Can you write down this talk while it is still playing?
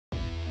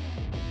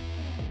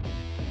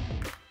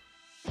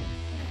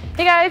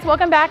Hey guys,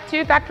 welcome back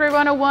to Factory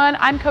 101.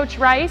 I'm Coach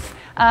Rice.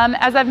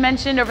 As I've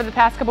mentioned over the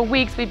past couple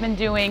weeks, we've been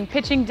doing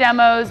pitching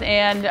demos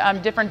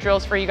and different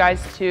drills for you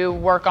guys to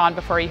work on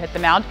before you hit the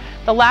mound.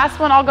 The last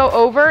one I'll go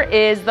over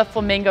is the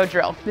Flamingo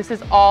Drill. This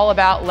is all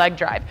about leg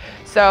drive.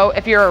 So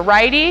if you're a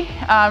righty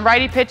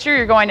pitcher,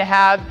 you're going to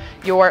have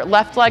your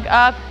left leg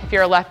up. If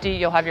you're a lefty,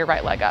 you'll have your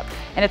right leg up.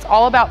 And it's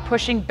all about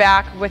pushing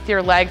back with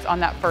your legs on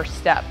that first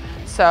step.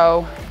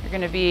 So you're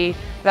going to be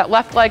that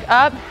left leg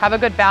up, have a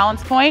good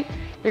balance point.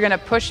 You're going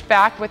to push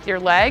back with your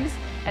legs,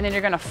 and then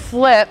you're going to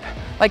flip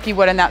like you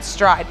would in that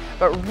stride.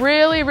 But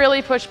really,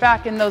 really push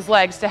back in those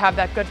legs to have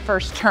that good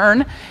first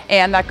turn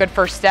and that good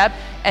first step.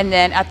 And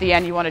then at the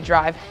end, you want to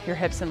drive your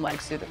hips and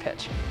legs through the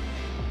pitch.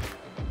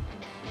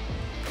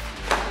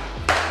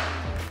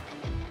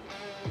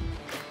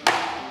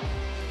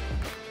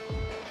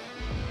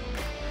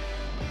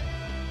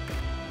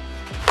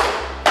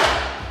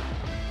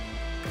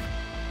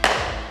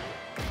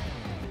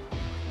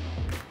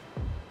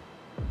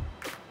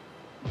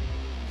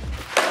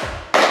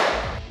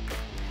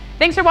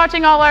 Thanks for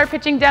watching all our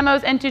pitching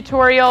demos and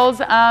tutorials.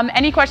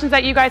 Any questions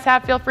that you guys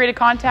have, feel free to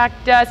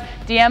contact us,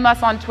 DM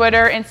us on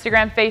Twitter,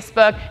 Instagram,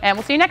 Facebook, and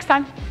we'll see you next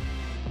time.